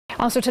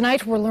Also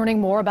tonight, we're learning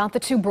more about the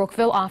two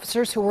Brookville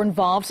officers who were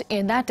involved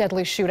in that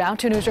deadly shootout.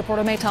 2 News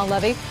reporter Maytal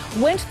Levy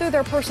went through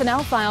their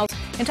personnel files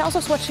and tells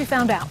us what she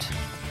found out.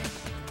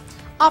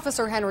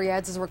 Officer Henry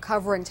Eds is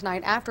recovering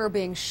tonight after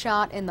being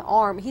shot in the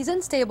arm. He's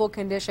in stable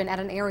condition at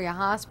an area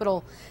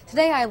hospital.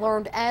 Today I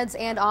learned Eds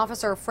and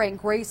Officer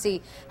Frank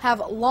Gracie have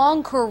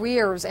long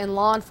careers in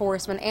law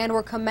enforcement and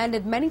were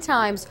commended many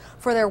times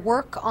for their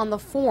work on the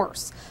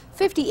force.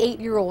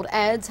 58-year-old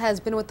Eds has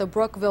been with the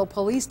Brookville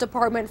Police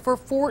Department for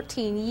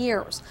 14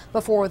 years.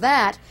 Before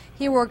that,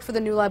 he worked for the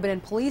New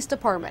Lebanon Police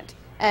Department.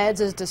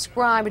 Eds is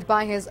described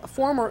by his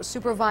former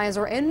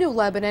supervisor in New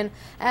Lebanon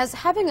as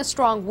having a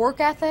strong work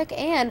ethic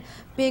and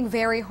being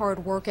very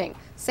hardworking.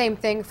 Same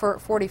thing for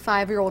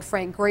 45-year-old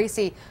Frank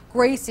Gracie.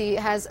 Gracie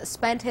has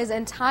spent his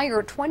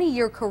entire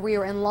 20-year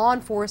career in law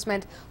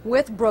enforcement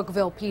with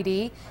Brookville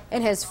PD.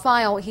 In his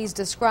file, he's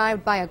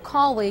described by a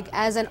colleague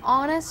as an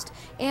honest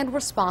and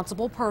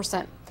responsible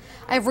person.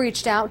 I've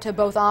reached out to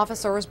both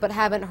officers but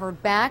haven't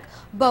heard back.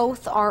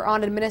 Both are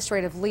on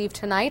administrative leave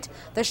tonight.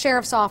 The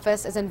sheriff's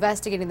office is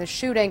investigating the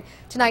shooting.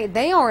 Tonight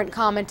they aren't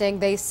commenting.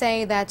 They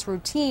say that's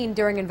routine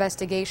during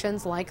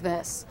investigations like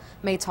this.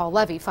 Maytal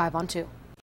Levy, 5 on 2.